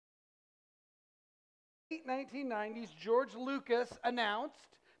1990s, George Lucas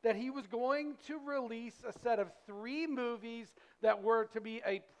announced that he was going to release a set of three movies that were to be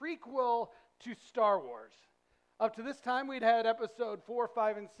a prequel to Star Wars. Up to this time, we'd had episode 4,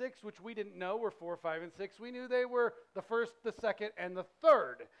 5, and 6, which we didn't know were 4, 5, and 6. We knew they were the first, the second, and the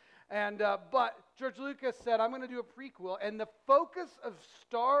third. But George Lucas said, I'm going to do a prequel, and the focus of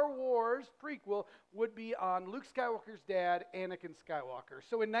Star Wars prequel would be on Luke Skywalker's dad, Anakin Skywalker.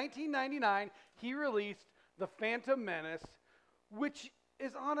 So in 1999, he released The Phantom Menace, which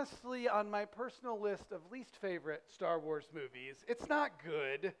is honestly on my personal list of least favorite Star Wars movies. It's not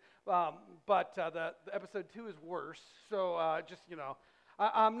good, but the episode 2 is worse. So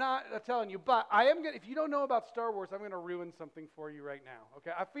I'm not telling you, but I am going to, if you don't know about Star Wars, I'm going to ruin something for you right now,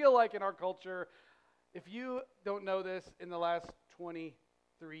 okay? I feel like in our culture, if you don't know this in the last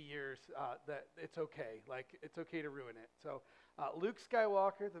 23 years, that it's okay. Like, it's okay to ruin it. So Luke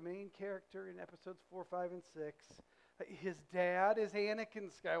Skywalker, the main character in episodes 4, 5, and 6, his dad is Anakin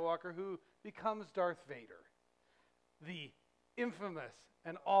Skywalker, who becomes Darth Vader, the infamous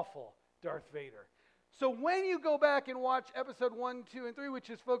and awful Darth Vader. So when you go back and watch episode 1, 2, and 3, which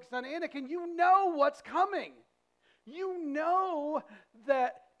is focused on Anakin, you know what's coming. You know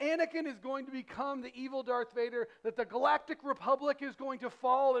that Anakin is going to become the evil Darth Vader, that the Galactic Republic is going to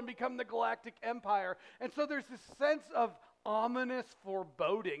fall and become the Galactic Empire. And so there's this sense of ominous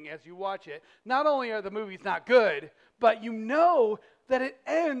foreboding as you watch it. Not only are the movies not good, but you know that it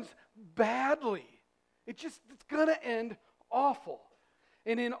ends badly. It's going to end awful.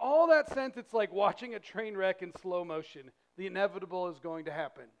 And in all that sense, it's like watching a train wreck in slow motion. The inevitable is going to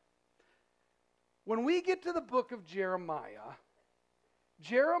happen. When we get to the book of Jeremiah,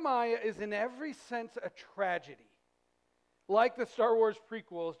 Jeremiah is in every sense a tragedy. Like the Star Wars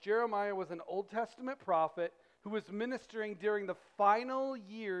prequels, Jeremiah was an Old Testament prophet who was ministering during the final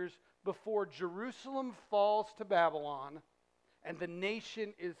years before Jerusalem falls to Babylon and the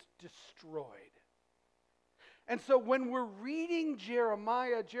nation is destroyed. And so when we're reading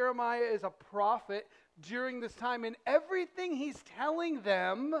Jeremiah, Jeremiah is a prophet during this time, and everything he's telling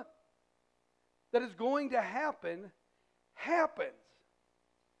them that is going to happen, happens.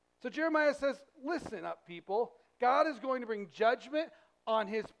 So Jeremiah says, listen up, people. God is going to bring judgment on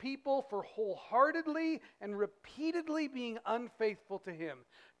his people for wholeheartedly and repeatedly being unfaithful to him.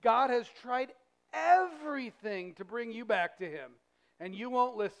 God has tried everything to bring you back to him, and you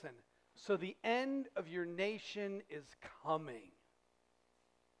won't listen. So the end of your nation is coming.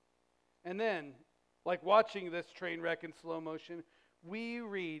 And then, like watching this train wreck in slow motion, we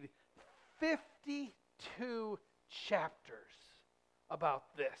read 52 chapters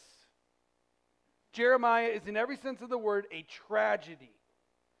about this. Jeremiah is, in every sense of the word, a tragedy.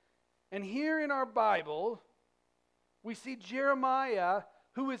 And here in our Bible, we see Jeremiah,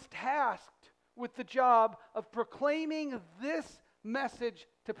 who is tasked with the job of proclaiming this message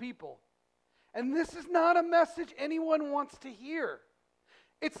to people. And this is not a message anyone wants to hear.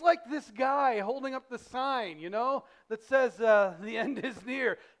 It's like this guy holding up the sign, that says the end is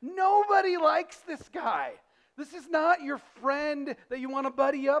near. Nobody likes this guy. This is not your friend that you want to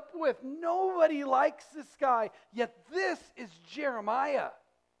buddy up with. Nobody likes this guy. Yet this is Jeremiah.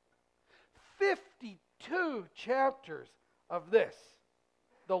 52 chapters of this.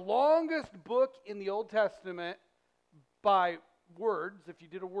 The longest book in the Old Testament by words. If you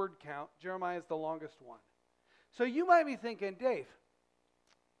did a word count, Jeremiah is the longest one. So you might be thinking, Dave,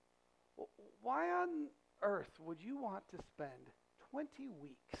 why on earth would you want to spend 20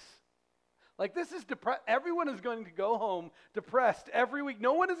 weeks? Like, this is everyone is going to go home depressed every week.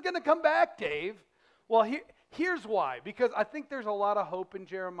 No one is going to come back, Dave. Well, here's why. Because I think there's a lot of hope in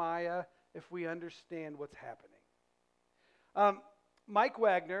Jeremiah if we understand what's happening. Mike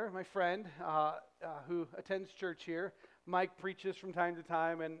Wagner, my friend, who attends church here, Mike preaches from time to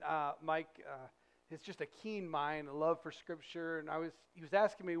time, and Mike has just a keen mind, a love for Scripture. And he was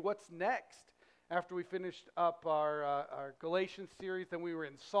asking me, what's next? After we finished up our Galatians series, then we were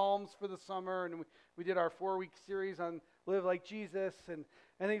in Psalms for the summer, and we did our 4-week series on Live Like Jesus. And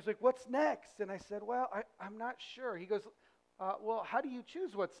he's like, what's next? And I said, well, I'm not sure. He goes, well, how do you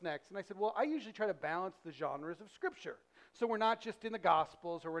choose what's next? And I said, well, I usually try to balance the genres of Scripture. So we're not just in the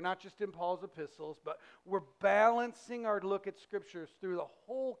Gospels, or we're not just in Paul's epistles, but we're balancing our look at Scriptures through the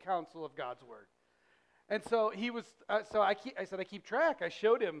whole counsel of God's Word. And so he was, I said, I keep track. I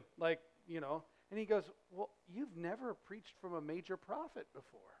showed him, and he goes, well, you've never preached from a major prophet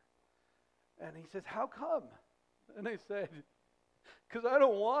before. And he says, how come? And I said, because I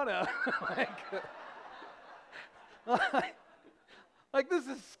don't want to. Like, this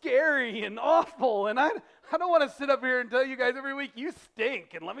is scary and awful, and I don't want to sit up here and tell you guys every week, you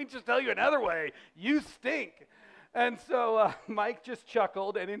stink, and let me just tell you another way, you stink. And so Mike just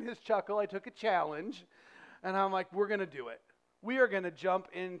chuckled, and in his chuckle, I took a challenge, and I'm like, we're going to do it. We are going to jump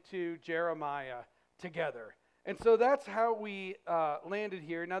into Jeremiah together. And so that's how we landed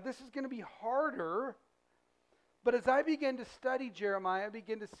here. Now, this is going to be harder, but as I begin to study Jeremiah, I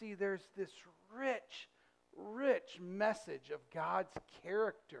begin to see there's this rich message of God's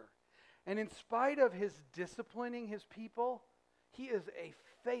character. And in spite of his disciplining his people, he is a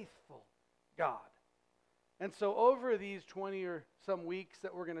faithful God. And so over these 20 or some weeks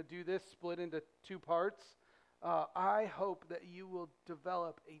that we're going to do this, split into two parts, I hope that you will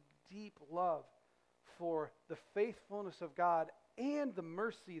develop a deep love for the faithfulness of God and the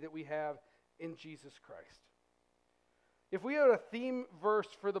mercy that we have in Jesus Christ. If we had a theme verse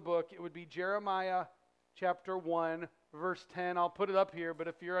for the book, it would be Jeremiah chapter 1, verse 10. I'll put it up here, but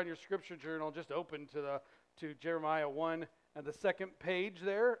if you're on your scripture journal, just open to Jeremiah 1 and the second page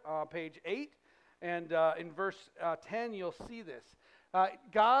there, page 8. And in verse 10, you'll see this.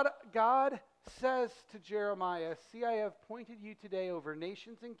 God says to Jeremiah, "See, I have appointed you today over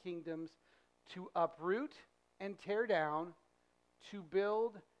nations and kingdoms to uproot and tear down, to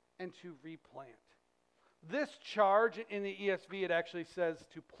build and to replant." This charge in the ESV, it actually says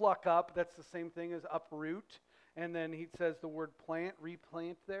to pluck up. That's the same thing as uproot. And then he says the word plant,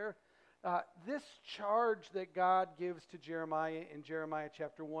 replant there. This charge that God gives to Jeremiah in Jeremiah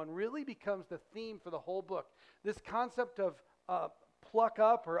chapter 1 really becomes the theme for the whole book. This concept of pluck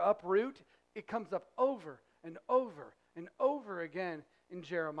up or uproot, it comes up over and over and over again in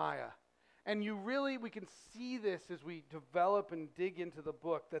Jeremiah. And we can see this as we develop and dig into the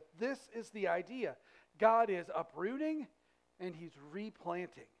book, that this is the idea. God is uprooting and he's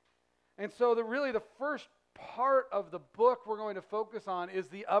replanting. And so the first part of the book we're going to focus on is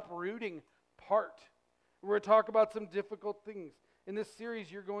the uprooting part. We're going to talk about some difficult things. In this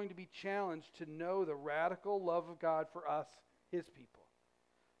series, you're going to be challenged to know the radical love of God for us, his people.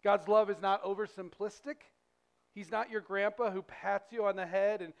 God's love is not oversimplistic. He's not your grandpa who pats you on the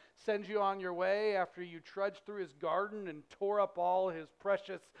head and sends you on your way after you trudged through his garden and tore up all his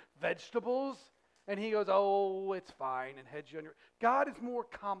precious vegetables. And he goes, "Oh, it's fine," and heads you on your... God is more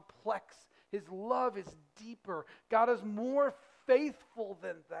complex. His love is deeper. God is more faithful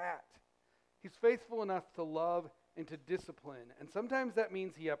than that. He's faithful enough to love and to discipline. And sometimes that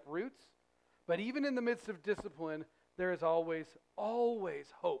means he uproots. But even in the midst of discipline, there is always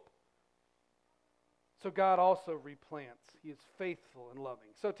hope. So God also replants. He is faithful and loving.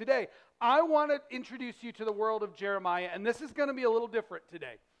 So today, I want to introduce you to the world of Jeremiah, and this is going to be a little different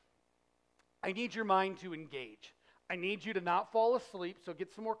today. I need your mind to engage. I need you to not fall asleep, so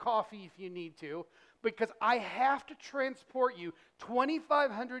get some more coffee if you need to, because I have to transport you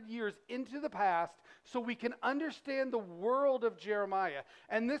 2,500 years into the past so we can understand the world of Jeremiah.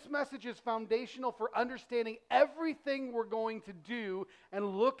 And this message is foundational for understanding everything we're going to do and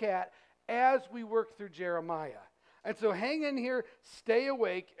look at as we work through Jeremiah. And so hang in here, stay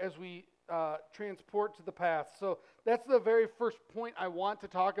awake as we transport to the past. So that's the very first point I want to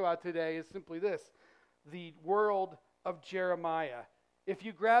talk about today, is simply this: the world of Jeremiah. If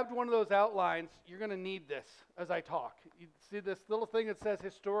you grabbed one of those outlines, you're going to need this as I talk. You see this little thing that says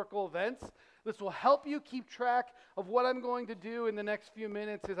historical events? This will help you keep track of what I'm going to do in the next few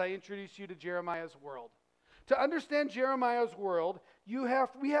minutes as I introduce you to Jeremiah's world. To understand Jeremiah's world,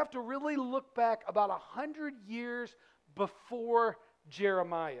 we have to really look back about 100 years before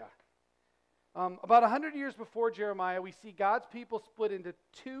Jeremiah. About 100 years before Jeremiah, we see God's people split into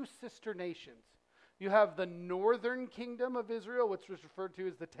two sister nations. You have the northern kingdom of Israel, which was referred to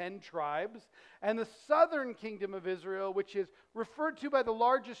as the 10 tribes, and the southern kingdom of Israel, which is referred to by the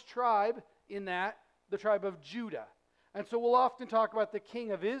largest tribe in that, the tribe of Judah. And so we'll often talk about the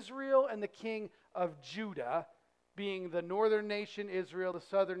king of Israel and the king of Judah, being the northern nation, Israel, the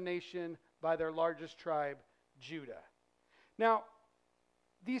southern nation by their largest tribe, Judah. Now,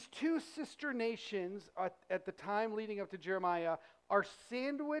 these two sister nations at the time leading up to Jeremiah are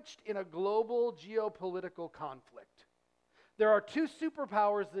sandwiched in a global geopolitical conflict. There are two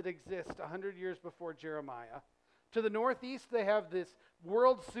superpowers that exist 100 years before Jeremiah. To the northeast, they have this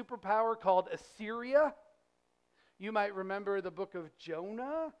world superpower called Assyria. You might remember the book of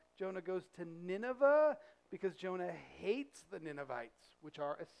Jonah. Jonah goes to Nineveh because Jonah hates the Ninevites, which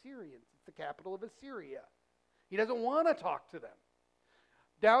are Assyrians. It's the capital of Assyria. He doesn't want to talk to them.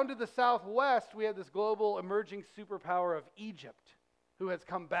 Down to the southwest, we have this global emerging superpower of Egypt, who has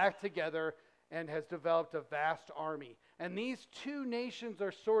come back together and has developed a vast army. And these two nations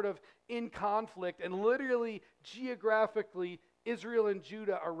are sort of in conflict and literally geographically Israel and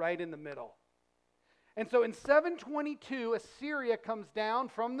Judah are right in the middle. And so in 722, Assyria comes down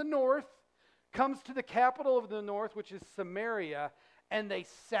from the north, comes to the capital of the north, which is Samaria, and they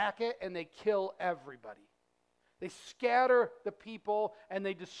sack it and they kill everybody. They scatter the people and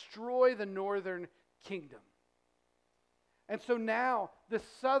they destroy the northern kingdom. And so now the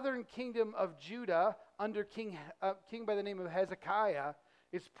southern kingdom of Judah, under king by the name of Hezekiah,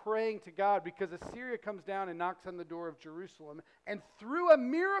 is praying to God because Assyria comes down and knocks on the door of Jerusalem. And through a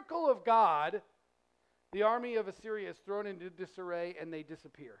miracle of God, the army of Assyria is thrown into disarray and they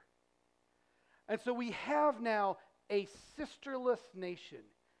disappear. And so we have now a sisterless nation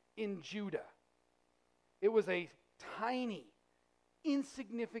in Judah. It was a tiny,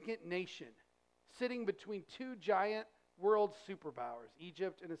 insignificant nation sitting between two giant world superpowers,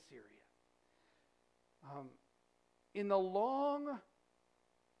 Egypt and Assyria. In the long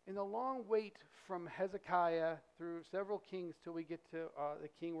wait from Hezekiah through several kings till we get to the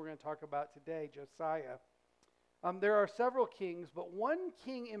king we're going to talk about today, Josiah, there are several kings, but one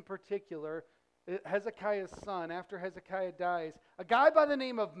king in particular, Hezekiah's son, after Hezekiah dies, a guy by the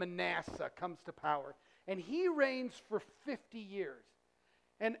name of Manasseh comes to power, and he reigns for 50 years.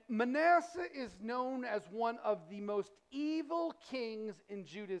 And Manasseh is known as one of the most evil kings in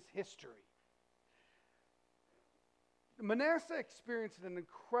Judah's history. Manasseh experienced an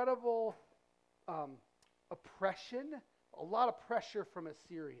incredible oppression, a lot of pressure from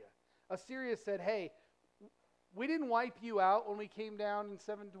Assyria. Assyria said, hey, we didn't wipe you out when we came down in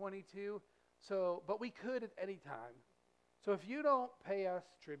 722, but we could at any time. So if you don't pay us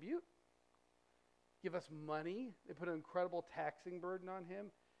tribute, give us money, they put an incredible taxing burden on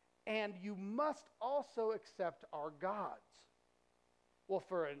him, and you must also accept our gods. Well,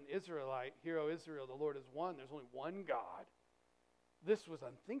 for an Israelite, hear, O Israel, the Lord is one. There's only one God. This was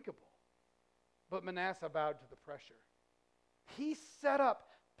unthinkable. But Manasseh bowed to the pressure. He set up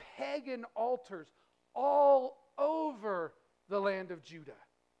pagan altars all over the land of Judah.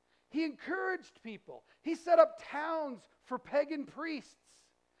 He encouraged people. He set up towns for pagan priests.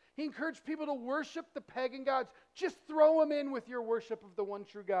 He encouraged people to worship the pagan gods. Just throw them in with your worship of the one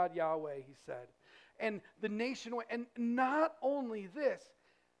true God, Yahweh, he said. And the nation went. And not only this,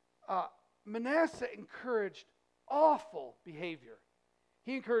 Manasseh encouraged awful behavior.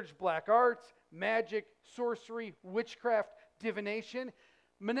 He encouraged black arts, magic, sorcery, witchcraft, divination.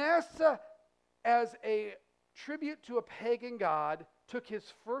 Manasseh, as a tribute to a pagan god, took his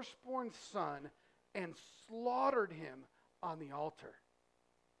firstborn son and slaughtered him on the altar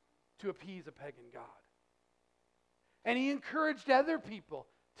to appease a pagan god. And he encouraged other people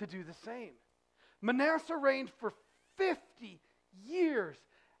to do the same. Manasseh reigned for 50 years,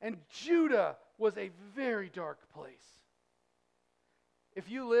 and Judah was a very dark place. If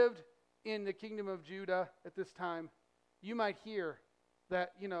you lived in the kingdom of Judah at this time, you might hear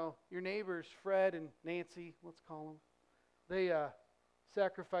that, your neighbors, Fred and Nancy, let's call them, they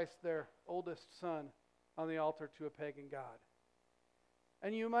sacrificed their oldest son on the altar to a pagan god.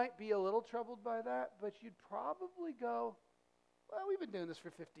 And you might be a little troubled by that, but you'd probably go, well, we've been doing this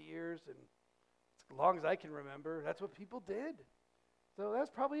for 50 years, and as long as I can remember, that's what people did. So that's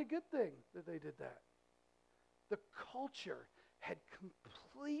probably a good thing that they did that. The culture had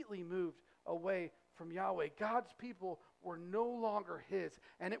completely moved away from Yahweh. God's people were no longer his,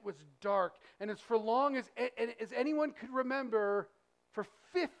 and it was dark. And as for long as anyone could remember, for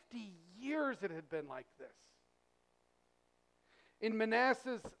 50 years it had been like this. In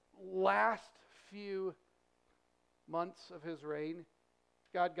Manasseh's last few months of his reign,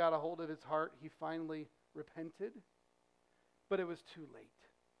 God got a hold of his heart. He finally repented, but it was too late.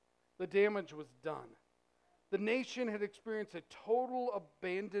 The damage was done. The nation had experienced a total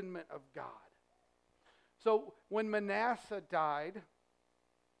abandonment of God. So when Manasseh died,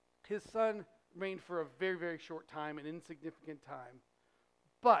 his son reigned for a very, very short time, an insignificant time.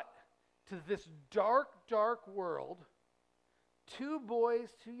 But to this dark, dark world, two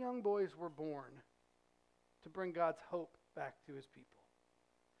young boys were born to bring God's hope back to his people.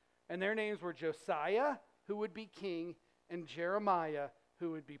 And their names were Josiah, who would be king, and Jeremiah,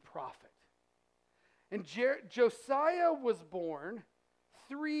 who would be prophet. And Josiah was born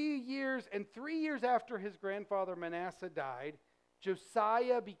 3 years, and 3 years after his grandfather Manasseh died,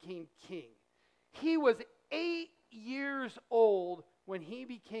 Josiah became king. He was 8 years old when he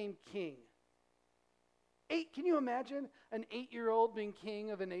became king. Can you imagine an 8-year-old being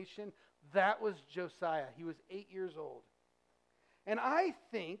king of a nation? That was Josiah. He was 8 years old. And I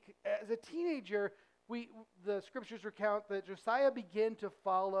think, as a teenager, the scriptures recount that Josiah began to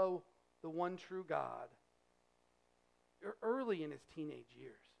follow the one true God early in his teenage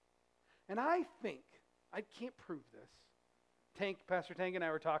years. And I think, I can't prove this, Pastor Tank and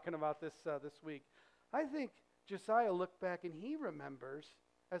I were talking about this this week. I think Josiah looked back and he remembers,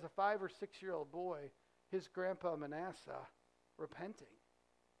 as a 5 or 6-year-old boy, his grandpa Manasseh repenting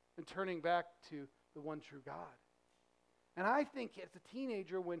and turning back to the one true God. And I think as a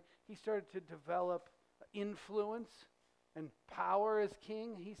teenager, when he started to develop influence and power as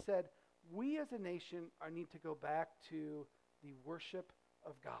king, he said, we as a nation need to go back to the worship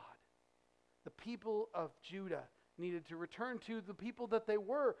of God. The people of Judah needed to return to the people that they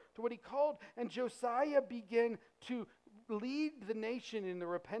were, to what he called. And Josiah began to lead the nation in the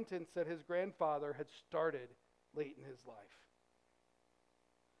repentance that his grandfather had started late in his life.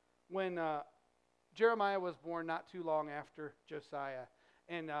 When Jeremiah was born not too long after Josiah,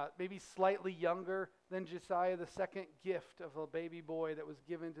 and maybe slightly younger than Josiah, the second gift of a baby boy that was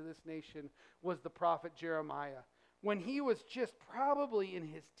given to this nation was the prophet Jeremiah. When he was just probably in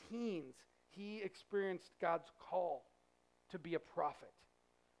his teens, he experienced God's call to be a prophet.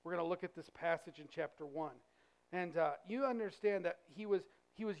 We're going to look at this passage in chapter 1. And you understand that he was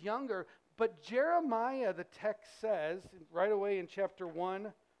younger, but Jeremiah, the text says, right away in chapter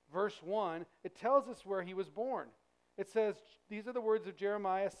 1, verse 1, it tells us where he was born. It says, these are the words of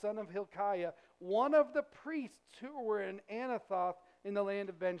Jeremiah, son of Hilkiah, one of the priests who were in Anathoth in the land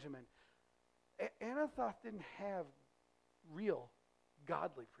of Benjamin. Anathoth didn't have real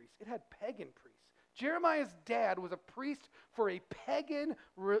godly priests. It had pagan priests. Jeremiah's dad was a priest for a pagan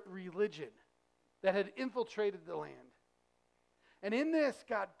religion that had infiltrated the land. And in this,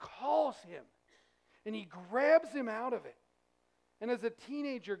 God calls him, and he grabs him out of it. And as a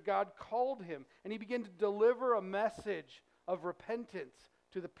teenager, God called him, and he began to deliver a message of repentance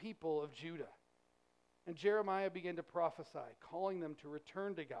to the people of Judah. And Jeremiah began to prophesy, calling them to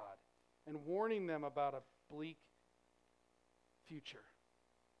return to God and warning them about a bleak future.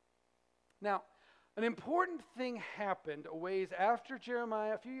 Now, an important thing happened a ways after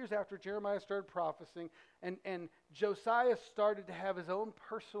Jeremiah, a few years after Jeremiah started prophesying, and Josiah started to have his own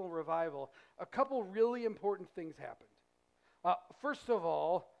personal revival. A couple really important things happened. First of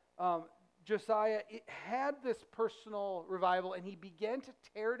all, Josiah had this personal revival, and he began to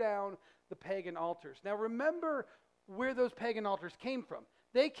tear down the pagan altars. Now remember where those pagan altars came from.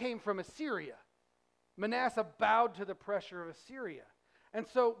 They came from Assyria. Manasseh bowed to the pressure of Assyria. And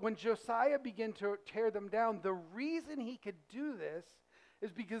so when Josiah began to tear them down, the reason he could do this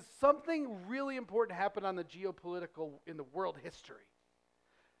is because something really important happened on the geopolitical in the world history.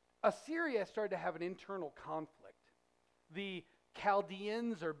 Assyria started to have an internal conflict. The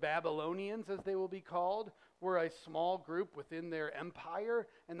Chaldeans, or Babylonians as they will be called, were a small group within their empire,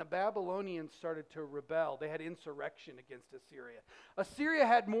 and the Babylonians started to rebel. They had insurrection against Assyria. Assyria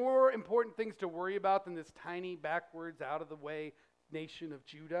had more important things to worry about than this tiny, backwards, out-of-the-way nation of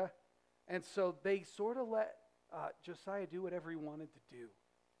Judah. And so they sort of let Josiah do whatever he wanted to do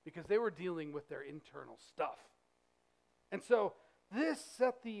because they were dealing with their internal stuff. And so this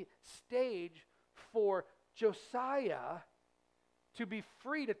set the stage for Josiah to be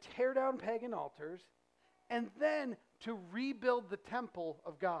free to tear down pagan altars and then to rebuild the temple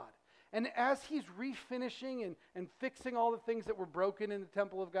of God. And as he's refinishing and fixing all the things that were broken in the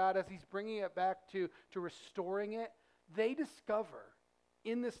temple of God, as he's bringing it back to restoring it, they discover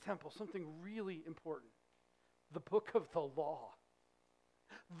in this temple something really important: the book of the law.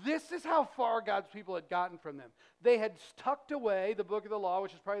 This is how far God's people had gotten from them. They had tucked away the book of the law,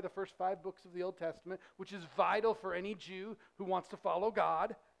 which is probably the first 5 books of the Old Testament, which is vital for any Jew who wants to follow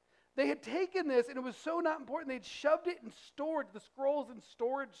God. They had taken this, and it was so not important, they'd shoved it in storage, the scrolls in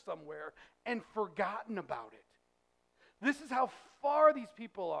storage somewhere, and forgotten about it. This is how far these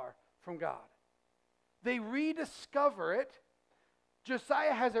people are from God. They rediscover it.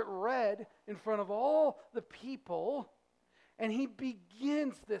 Josiah has it read in front of all the people, and he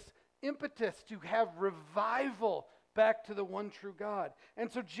begins this impetus to have revival back to the one true God.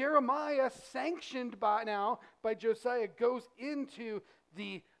 And so Jeremiah, sanctioned by Josiah, goes into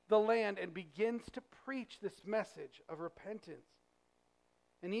the land and begins to preach this message of repentance.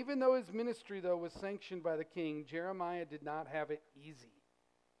 And even though his ministry, was sanctioned by the king, Jeremiah did not have it easy.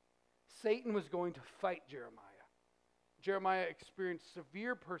 Satan was going to fight Jeremiah. Jeremiah experienced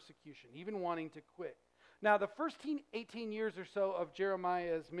severe persecution, even wanting to quit. Now, the first 18 years or so of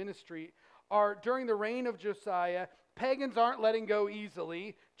Jeremiah's ministry are during the reign of Josiah. Pagans aren't letting go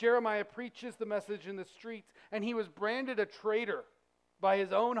easily. Jeremiah preaches the message in the streets, and he was branded a traitor by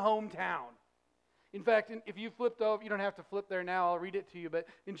his own hometown. In fact, if you flipped over, you don't have to flip there now, I'll read it to you, but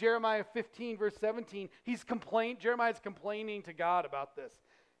in Jeremiah 15, verse 17, Jeremiah's complaining to God about this.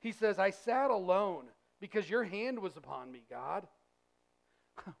 He says, "I sat alone because your hand was upon me, God."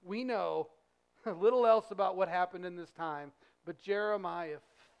 We know little else about what happened in this time, But Jeremiah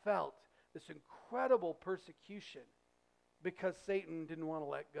felt this incredible persecution because Satan didn't want to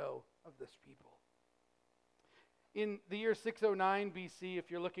let go of this people. In the year 609 BC,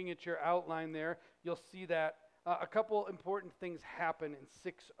 if you're looking at your outline there, you'll see that a couple important things happen in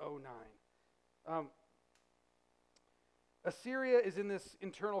 609. Assyria is in this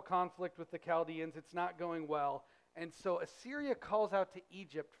internal conflict with the Chaldeans. It's not going well. And so Assyria calls out to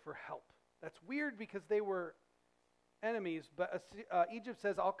Egypt for help. That's weird because they were enemies, but Egypt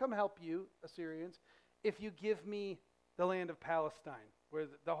says, I'll come help you, Assyrians, if you give me the land of Palestine, where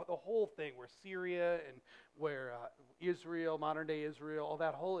the whole thing, where Syria and where Israel, modern-day Israel, all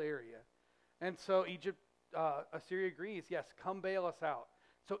that whole area. And so Assyria agrees, yes, come bail us out.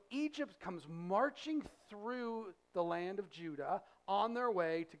 So Egypt comes marching through the land of Judah on their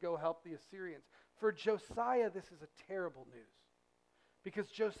way to go help the Assyrians. For Josiah, this is a terrible news because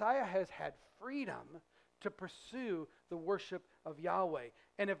Josiah has had freedom to pursue the worship of Yahweh.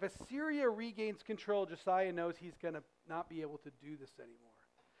 And if Assyria regains control, Josiah knows he's going to not be able to do this anymore.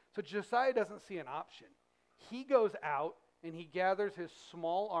 So Josiah doesn't see an option. He goes out and he gathers his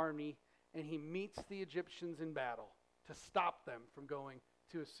small army and he meets the Egyptians in battle to stop them from going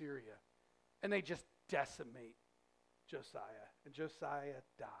to Assyria. And they just decimate Josiah, and Josiah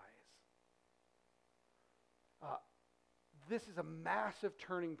dies. This is a massive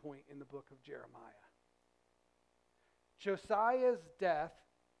turning point in the book of Jeremiah. Josiah's death,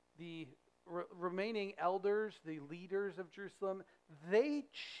 the remaining elders, the leaders of Jerusalem, they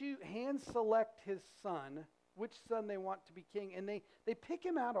hand select his son, which son they want to be king, and they pick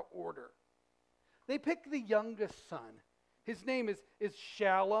him out of order. They pick the youngest son. His name is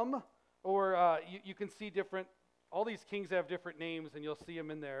Shallum, or you can see different, all these kings have different names, and you'll see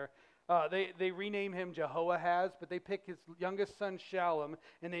them in there. They rename him Jehoahaz, but they pick his youngest son Shallum,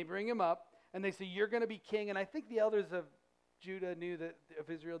 and they bring him up, and they say, you're going to be king. And I think the elders of Judah knew that, of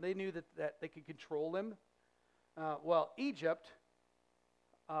Israel, they knew that they could control him. Well, Egypt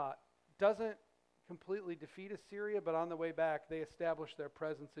doesn't completely defeat Assyria, but on the way back, they establish their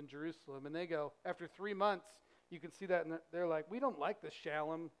presence in Jerusalem. And they go, after 3 months, you can see that, and they're like, we don't like this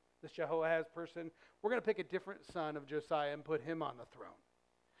Shallum, this Jehoahaz person. We're going to pick a different son of Josiah and put him on the throne.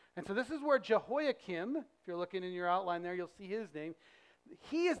 And so this is where Jehoiakim, if you're looking in your outline there, you'll see his name.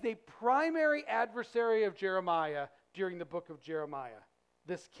 He is the primary adversary of Jeremiah during the book of Jeremiah,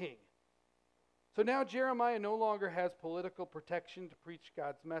 this king. So now Jeremiah no longer has political protection to preach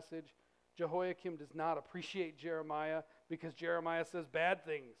God's message. Jehoiakim does not appreciate Jeremiah because Jeremiah says bad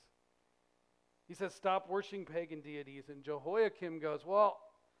things. He says, stop worshiping pagan deities. And Jehoiakim goes, well,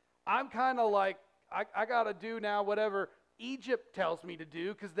 I'm kind of like, I got to do now whatever Egypt tells me to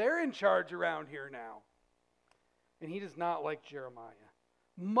do because they're in charge around here now. And he does not like Jeremiah.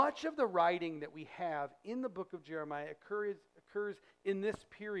 Much of the writing that we have in the book of Jeremiah occurs in this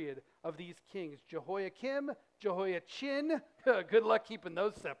period of these kings. Jehoiakim, Jehoiachin, good luck keeping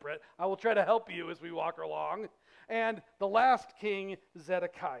those separate. I will try to help you as we walk along. And the last king,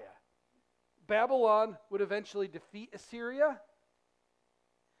 Zedekiah. Babylon would eventually defeat Assyria,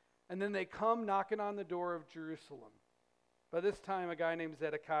 and then they come knocking on the door of Jerusalem. By this time, a guy named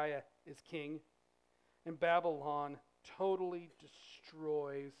Zedekiah is king, and Babylon totally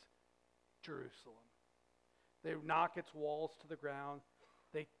destroys Jerusalem. They knock its walls to the ground.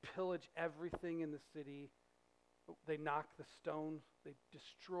 They pillage everything in the city. They knock the stones. They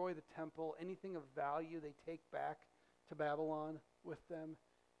destroy the temple. Anything of value they take back to Babylon with them.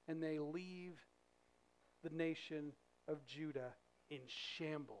 And they leave the nation of Judah in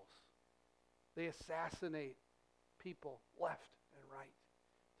shambles. They assassinate people left and right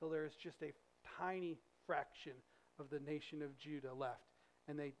till there is just a tiny fraction of the nation of Judah left,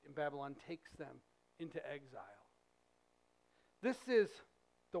 and Babylon takes them into exile. This is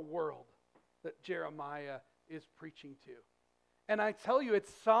the world that Jeremiah is preaching to. And I tell you,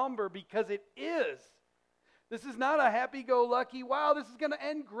 it's somber because it is. This is not a happy-go-lucky, wow, this is going to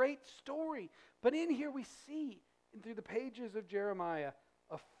end great story. But in here we see, through the pages of Jeremiah,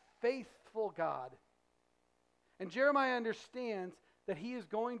 a faithful God. And Jeremiah understands that he is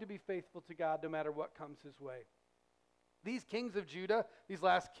going to be faithful to God no matter what comes his way. These kings of Judah, these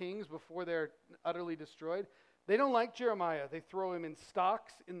last kings before they're utterly destroyed, they don't like Jeremiah. They throw him in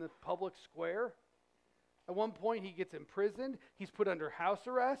stocks in the public square. At one point he gets imprisoned. He's put under house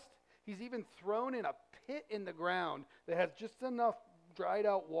arrest. He's even thrown in a pit in the ground that has just enough dried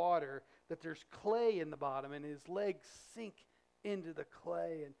out water that there's clay in the bottom, and his legs sink into the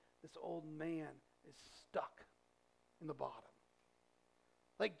clay, and this old man is stuck in the bottom.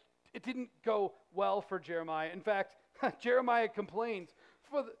 Like, it didn't go well for Jeremiah. In fact, Jeremiah complains.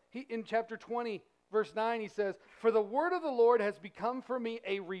 In chapter 20, verse 9, he says, "For the word of the Lord has become for me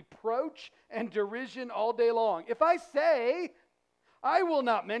a reproach and derision all day long. If I say, I will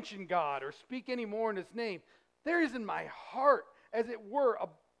not mention God or speak any more in his name, there is in my heart, as it were, a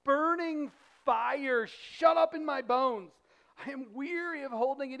burning fire shut up in my bones. I am weary of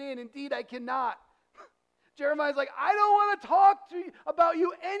holding it in. Indeed, I cannot." Jeremiah's like, I don't want to talk to you about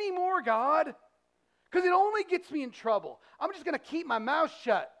you anymore, God, because it only gets me in trouble. I'm just going to keep my mouth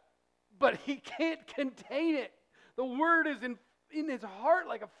shut. But he can't contain it. The word is in his heart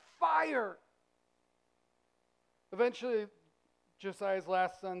like a fire. Eventually, Josiah's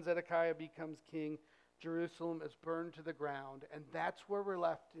last son, Zedekiah, becomes king. Jerusalem is burned to the ground. And that's where we're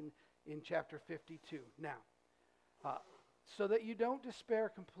left in chapter 52. Now, so that you don't despair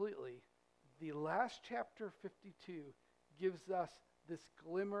completely, the last chapter 52 gives us this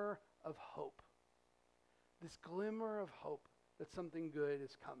glimmer of hope. This glimmer of hope that something good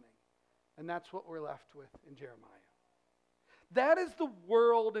is coming. And that's what we're left with in Jeremiah. That is the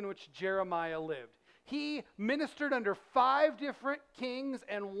world in which Jeremiah lived. He ministered under 5 different kings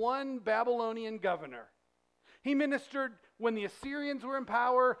and 1 Babylonian governor. He ministered when the Assyrians were in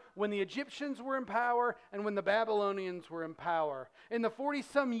power, when the Egyptians were in power, and when the Babylonians were in power. In the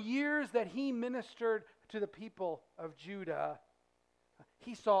 40-some years that he ministered to the people of Judah,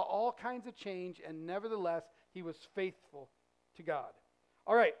 he saw all kinds of change, and nevertheless, he was faithful to God.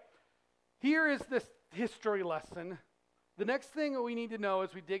 All right, here is this history lesson. The next thing that we need to know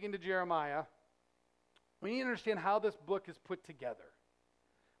as we dig into Jeremiah, we need to understand how this book is put together.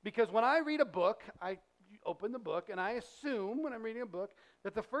 Because when I read a book, I open the book, and I assume when I'm reading a book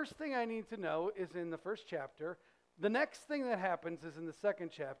that the first thing I need to know is in the first chapter. The next thing that happens is in the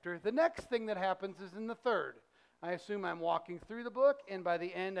second chapter. The next thing that happens is in the third. I assume I'm walking through the book, and by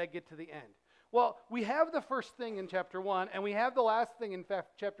the end, I get to the end. Well, we have the first thing in chapter 1, and we have the last thing in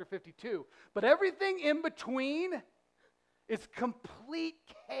chapter 52. But everything in between is complete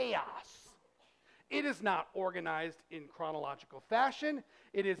chaos. It is not organized in chronological fashion.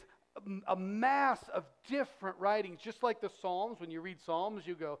 It is a mass of different writings. Just like the Psalms, when you read Psalms,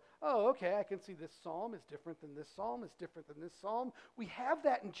 you go, oh, okay, I can see this psalm is different than this psalm, is different than this psalm. We have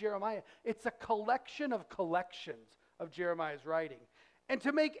that in Jeremiah. It's a collection of collections of Jeremiah's writing. And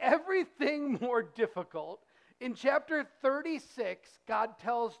to make everything more difficult, in chapter 36, God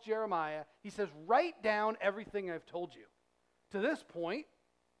tells Jeremiah, he says, write down everything I've told you. To this point,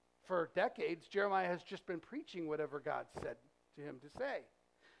 for decades, Jeremiah has just been preaching whatever God said to him to say.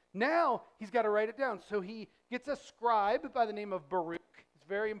 Now, he's got to write it down. So he gets a scribe by the name of Baruch. It's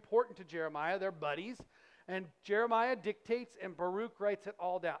very important to Jeremiah. They're buddies. And Jeremiah dictates, and Baruch writes it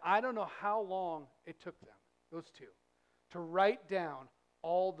all down. I don't know how long it took them, those two, to write down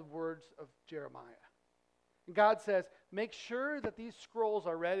all the words of Jeremiah. And God says, make sure that these scrolls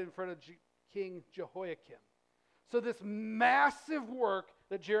are read in front of King Jehoiakim. So this massive work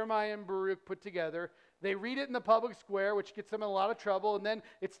that Jeremiah and Baruch put together, they read it in the public square, which gets them in a lot of trouble, and then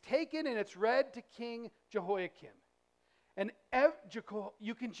it's taken and it's read to King Jehoiakim. And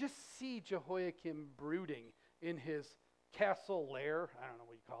you can just see Jehoiakim brooding in his castle lair, I don't know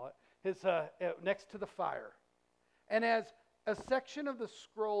what you call it, next to the fire. And as a section of the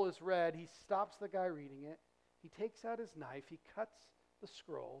scroll is read, he stops the guy reading it, he takes out his knife, he cuts the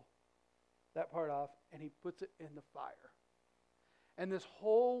scroll, that part off, and he puts it in the fire. And this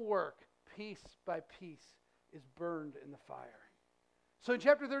whole work, piece by piece, is burned in the fire. So in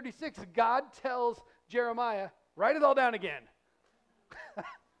chapter 36, God tells Jeremiah, write it all down again.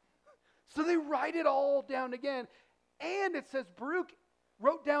 So they write it all down again. And it says Baruch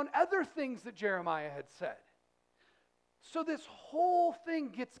wrote down other things that Jeremiah had said. So this whole thing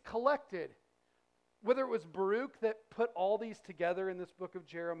gets collected. Whether it was Baruch that put all these together in this book of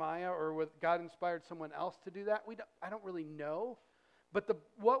Jeremiah, or whether God inspired someone else to do that, I don't really know. But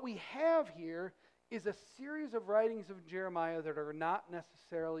what we have here is a series of writings of Jeremiah that are not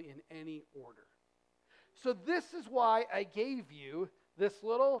necessarily in any order. So this is why I gave you this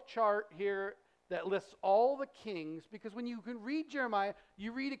little chart here that lists all the kings, because when you can read Jeremiah,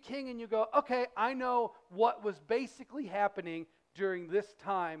 you read a king and you go, okay, I know what was basically happening during this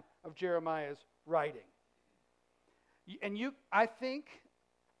time of Jeremiah's writing. And I think,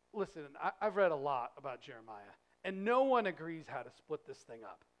 listen, I've read a lot about Jeremiah, and no one agrees how to split this thing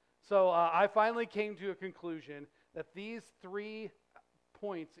up. So I finally came to a conclusion that these 3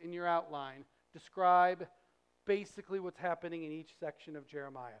 points in your outline describe basically what's happening in each section of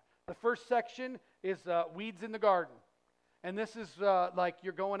Jeremiah. The first section is weeds in the garden. And this is like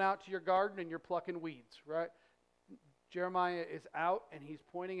you're going out to your garden and you're plucking weeds, right? Jeremiah is out and he's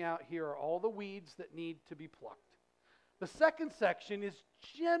pointing out, here are all the weeds that need to be plucked. The second section is,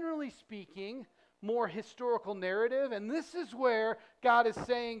 generally speaking, more historical narrative. And this is where God is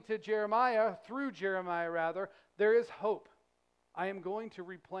saying to Jeremiah, through Jeremiah rather, there is hope. I am going to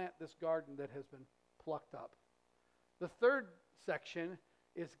replant this garden that has been plucked up. The third section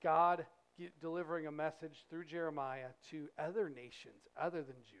is God delivering a message through Jeremiah to other nations other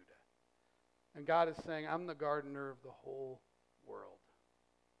than Judah. And God is saying, I'm the gardener of the whole world,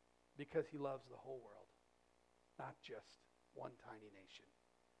 because he loves the whole world, not just one tiny nation.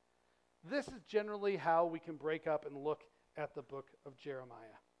 This is generally how we can break up and look at the book of Jeremiah.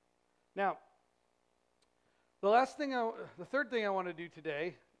 Now, the third thing I want to do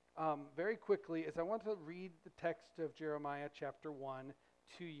today, very quickly, is I want to read the text of Jeremiah chapter 1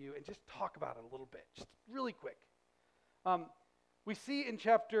 to you and just talk about it a little bit, just really quick. We see in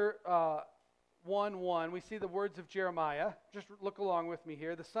chapter 1:1, we see the words of Jeremiah. Just look along with me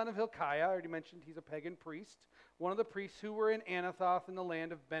here. The son of Hilkiah, I already mentioned he's a pagan priest, one of the priests who were in Anathoth in the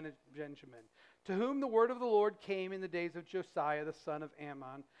land of Benjamin, to whom the word of the Lord came in the days of Josiah, the son of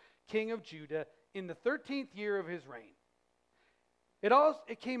Ammon, king of Judah, in the 13th year of his reign.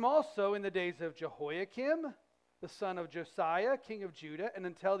 It came also in the days of Jehoiakim, the son of Josiah, king of Judah, and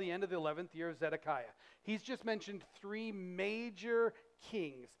until the end of the 11th year of Zedekiah. He's just mentioned three major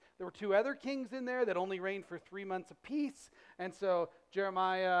kings. There were two other kings in there that only reigned for 3 months apiece, and so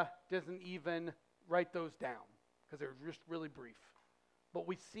Jeremiah doesn't even write those down because they're just really brief. But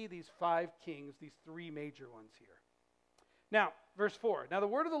we see these 5 kings, these 3 major ones here. Now, verse 4. Now the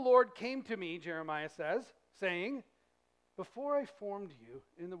word of the Lord came to me, Jeremiah says, saying, before I formed you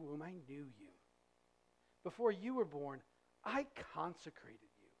in the womb, I knew you. Before you were born, I consecrated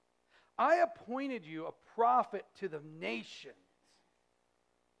you. I appointed you a prophet to the nations.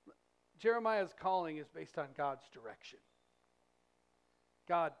 Jeremiah's calling is based on God's direction.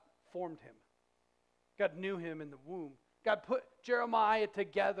 God formed him. God knew him in the womb. God put Jeremiah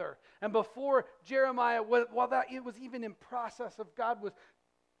together. And before Jeremiah, while it was even in process of God was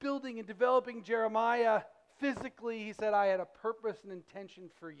building and developing Jeremiah physically, he said, I had a purpose and intention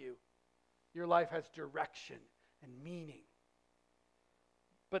for you. Your life has direction and meaning.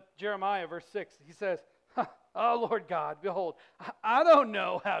 But Jeremiah, verse 6, he says, oh, Lord God, behold, I don't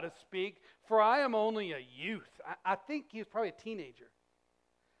know how to speak, for I am only a youth. I think he was probably a teenager.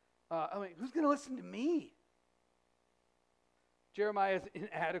 Who's going to listen to me? Jeremiah's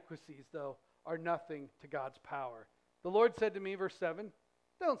inadequacies, though, are nothing to God's power. The Lord said to me, verse 7,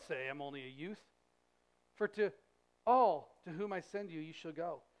 don't say I'm only a youth, for to all to whom I send you, you shall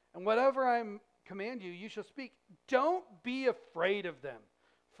go. And whatever I command you, you shall speak. Don't be afraid of them,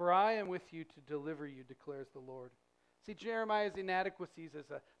 for I am with you to deliver you, declares the Lord. See, Jeremiah's inadequacies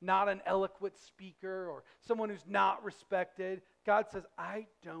as not an eloquent speaker or someone who's not respected. God says, I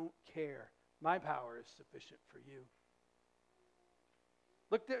don't care. My power is sufficient for you.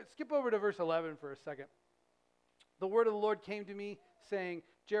 Skip over to verse 11 for a second. The word of the Lord came to me saying,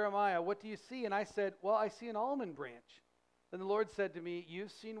 Jeremiah, what do you see? And I said, well, I see an almond branch. Then the Lord said to me,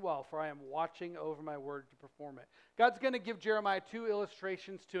 you've seen well, for I am watching over my word to perform it. God's going to give Jeremiah 2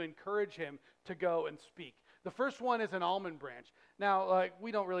 illustrations to encourage him to go and speak. The first one is an almond branch. Now,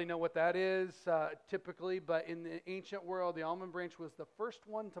 we don't really know what that is typically, but in the ancient world, the almond branch was the first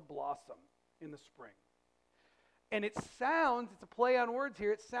one to blossom in the spring. And it sounds, it's a play on words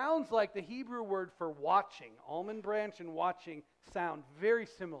here, it sounds like the Hebrew word for watching. Almond branch and watching sound very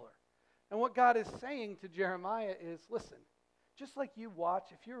similar. And what God is saying to Jeremiah is, listen, just like you watch,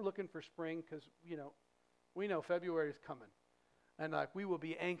 if you're looking for spring, because, we know February is coming. And we will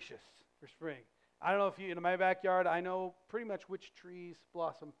be anxious for spring. I don't know if you, in my backyard, I know pretty much which trees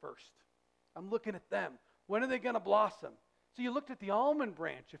blossom first. I'm looking at them. When are they going to blossom? So you looked at the almond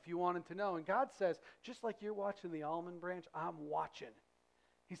branch if you wanted to know. And God says, just like you're watching the almond branch, I'm watching.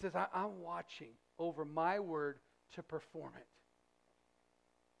 He says, I'm watching over my word to perform it.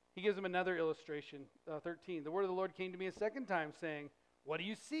 He gives him another illustration, 13. The word of the Lord came to me a second time, saying, what do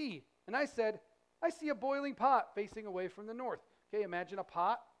you see? And I said, I see a boiling pot facing away from the north. Okay, imagine a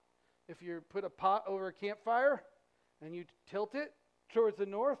pot. If you put a pot over a campfire and you tilt it towards the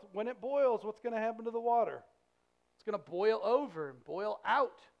north, when it boils, what's going to happen to the water? It's going to boil over and boil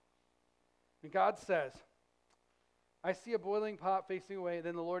out. And God says, I see a boiling pot facing away.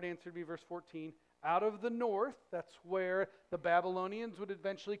 Then the Lord answered me, verse 14, out of the north, that's where the Babylonians would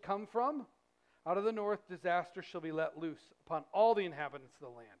eventually come from. Out of the north, disaster shall be let loose upon all the inhabitants of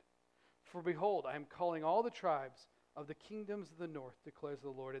the land. For behold, I am calling all the tribes of the kingdoms of the north, declares the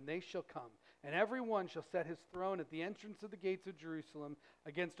Lord, and they shall come. And every one shall set his throne at the entrance of the gates of Jerusalem,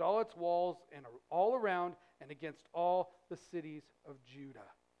 against all its walls and all around, and against all the cities of Judah.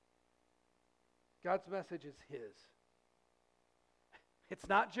 God's message is his. It's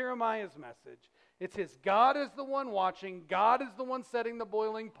not Jeremiah's message. It's his. God is the one watching. God is the one setting the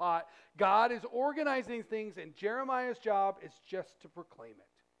boiling pot. God is organizing things, and Jeremiah's job is just to proclaim it.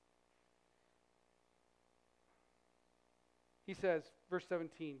 He says, verse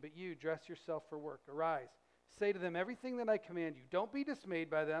 17, "But you, dress yourself for work. Arise. Say to them everything that I command you. Don't be dismayed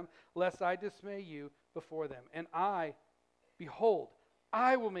by them, lest I dismay you before them. And I, behold,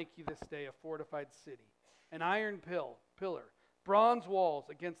 I will make you this day a fortified city, an iron pillar, bronze walls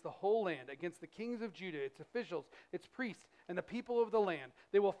against the whole land, against the kings of Judah, its officials, its priests, and the people of the land.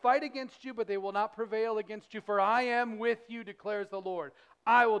 They will fight against you, but they will not prevail against you, for I am with you, declares the Lord.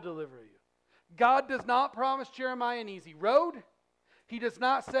 I will deliver you." God does not promise Jeremiah an easy road. He does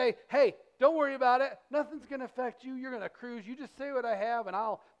not say, "Hey, don't worry about it. Nothing's going to affect you. You're going to cruise. You just say what I have, and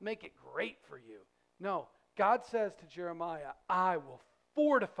I'll make it great for you." No, God says to Jeremiah, "I will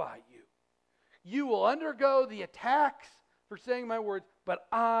fortify you. You will undergo the attacks for saying my words, but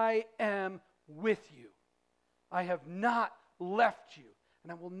I am with you. I have not left you,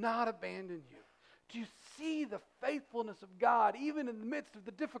 and I will not abandon you." Do you see the faithfulness of God, even in the midst of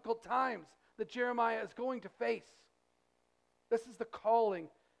the difficult times that Jeremiah is going to face? This is the calling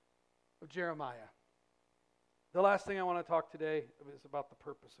of Jeremiah. The last thing I want to talk today is about the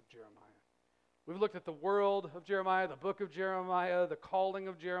purpose of Jeremiah. We've looked at the world of Jeremiah, the book of Jeremiah, the calling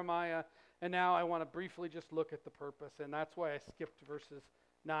of Jeremiah, and now I want to briefly just look at the purpose, and that's why I skipped verses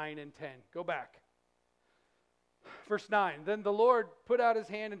 9 and 10. Go back. Verse 9, "Then the Lord put out his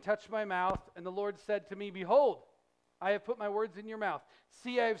hand and touched my mouth, and the Lord said to me, Behold, I have put my words in your mouth.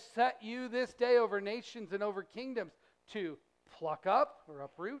 See, I have set you this day over nations and over kingdoms to pluck up," or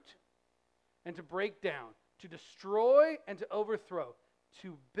uproot, "and to break down, to destroy and to overthrow,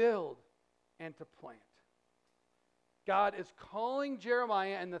 to build and to plant." God is calling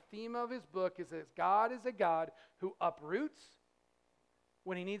Jeremiah, and the theme of his book is that God is a God who uproots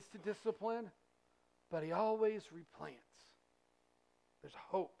when he needs to discipline, but he always replants. There's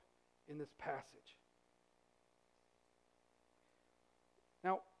hope in this passage.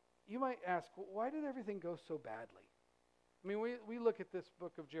 Now, you might ask, well, why did everything go so badly? I mean, we look at this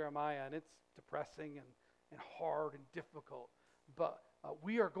book of Jeremiah, and it's depressing and hard and difficult, but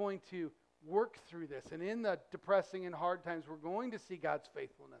we are going to work through this. And in the depressing and hard times, we're going to see God's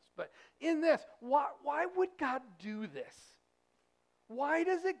faithfulness. But in this, why would God do this? Why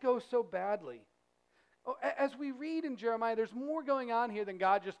does it go so badly? Oh, as we read in Jeremiah, there's more going on here than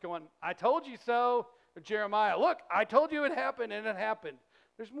God just going, "I told you so." Or Jeremiah, "Look, I told you it happened, and it happened."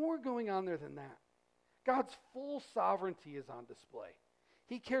 There's more going on there than that. God's full sovereignty is on display.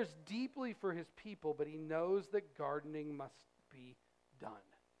 He cares deeply for his people, but he knows that gardening must be done.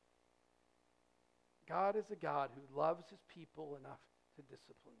 God is a God who loves his people enough to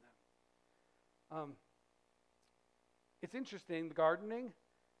discipline them. It's interesting, the gardening,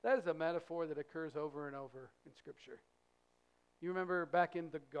 that is a metaphor that occurs over and over in Scripture. You remember back in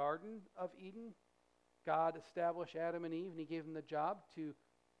the Garden of Eden, God established Adam and Eve, and he gave them the job to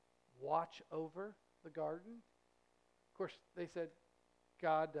watch over the garden. Of course, they said,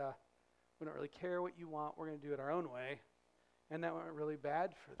 "God, we don't really care what you want. We're going to do it our own way." And that went really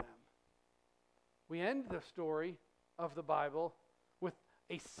bad for them. We end the story of the Bible with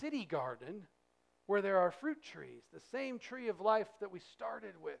a city garden where there are fruit trees, the same tree of life that we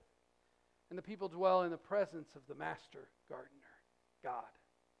started with. And the people dwell in the presence of the master gardener, God.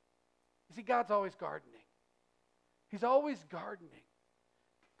 You see, God's always gardening. He's always gardening.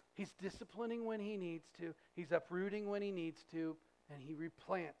 He's disciplining when he needs to. He's uprooting when he needs to. And he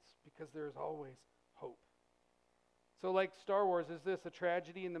replants because there is always hope. So like Star Wars, is this a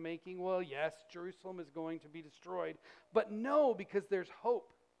tragedy in the making? Well, yes, Jerusalem is going to be destroyed. But no, because there's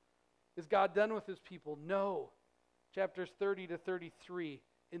hope. Is God done with his people? No. Chapters 30 to 33,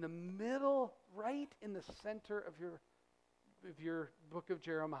 in the middle, right in the center of your book of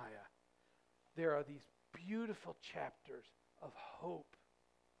Jeremiah, there are these beautiful chapters of hope,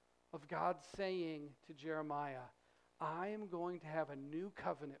 of God saying to Jeremiah, "I am going to have a new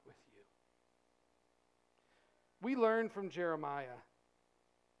covenant with you." We learn from Jeremiah,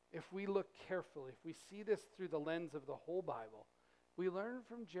 if we look carefully, if we see this through the lens of the whole Bible, we learn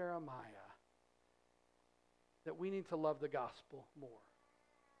from Jeremiah that we need to love the gospel more.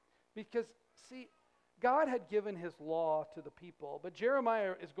 Because, see, God had given his law to the people, but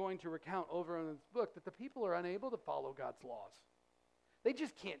Jeremiah is going to recount over in his book that the people are unable to follow God's laws. They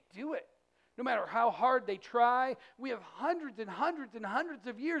just can't do it. No matter how hard they try, we have hundreds and hundreds and hundreds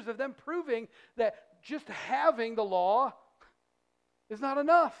of years of them proving that just having the law is not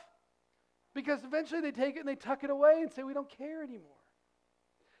enough. Because eventually they take it and they tuck it away and say, "We don't care anymore."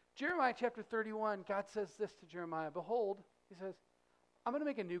 Jeremiah chapter 31, God says this to Jeremiah, "Behold," he says, "I'm going to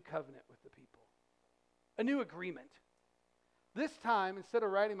make a new covenant with the people." a new agreement. This time, instead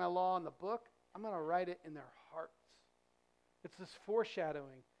of writing my law in the book, I'm going to write it in their hearts. It's this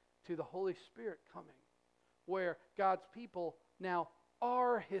foreshadowing to the Holy Spirit coming, where God's people now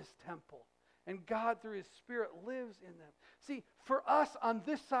are his temple, and God through his Spirit lives in them. See, for us on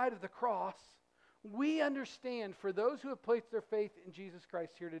this side of the cross, we understand, for those who have placed their faith in Jesus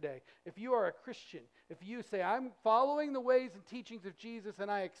Christ here today, if you are a Christian, if you say, I'm following the ways and teachings of Jesus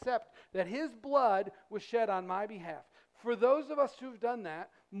and I accept that his blood was shed on my behalf, for those of us who have done that,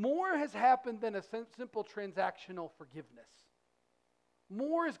 more has happened than a simple transactional forgiveness.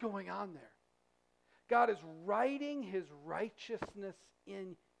 More is going on there. God is writing his righteousness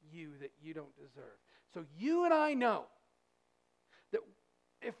in you that you don't deserve. So you and I know that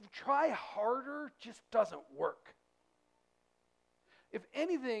if try harder just doesn't work. If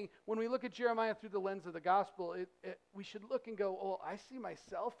anything, when we look at Jeremiah through the lens of the gospel, we should look and go, oh, I see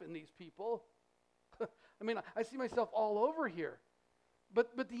myself in these people. I mean, I see myself all over here.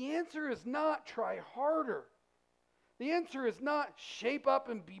 But the answer is not try harder. The answer is not shape up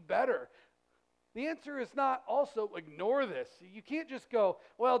and be better. The answer is not also ignore this. You can't just go,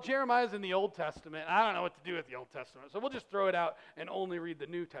 well, Jeremiah's in the Old Testament. I don't know what to do with the Old Testament, so we'll just throw it out and only read the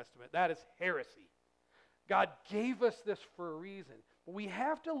New Testament. That is heresy. God gave us this for a reason. But we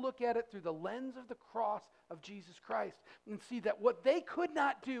have to look at it through the lens of the cross of Jesus Christ and see that what they could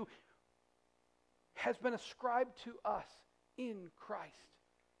not do has been ascribed to us in Christ.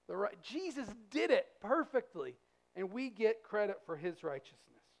 Jesus did it perfectly, and we get credit for his righteousness.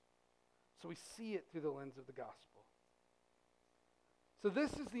 So we see it through the lens of the gospel. So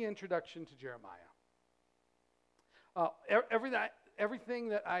this is the introduction to Jeremiah. Everything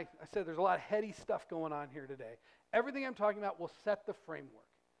that I said, there's a lot of heady stuff going on here today. Everything I'm talking about will set the framework.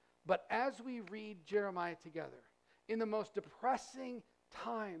 But as we read Jeremiah together, in the most depressing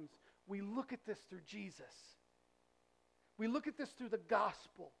times, we look at this through Jesus. We look at this through the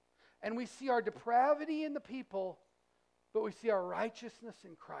gospel. And we see our depravity in the people, but we see our righteousness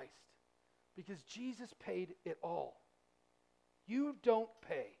in Christ. Because Jesus paid it all. You don't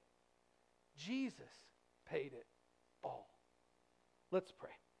pay. Jesus paid it all. Let's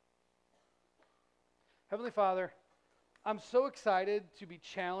pray. Heavenly Father, I'm so excited to be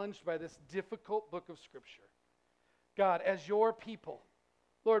challenged by this difficult book of Scripture. God, as your people,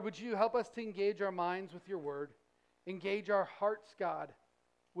 Lord, would you help us to engage our minds with your word, engage our hearts, God,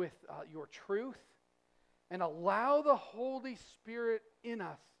 with your truth, and allow the Holy Spirit in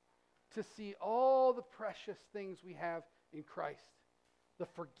us to see all the precious things we have in Christ, the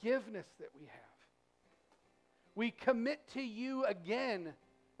forgiveness that we have. We commit to you again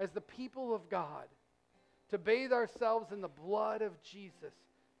as the people of God to bathe ourselves in the blood of Jesus,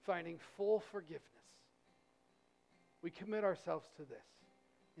 finding full forgiveness. We commit ourselves to this.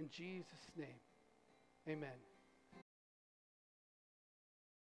 In Jesus' name, amen.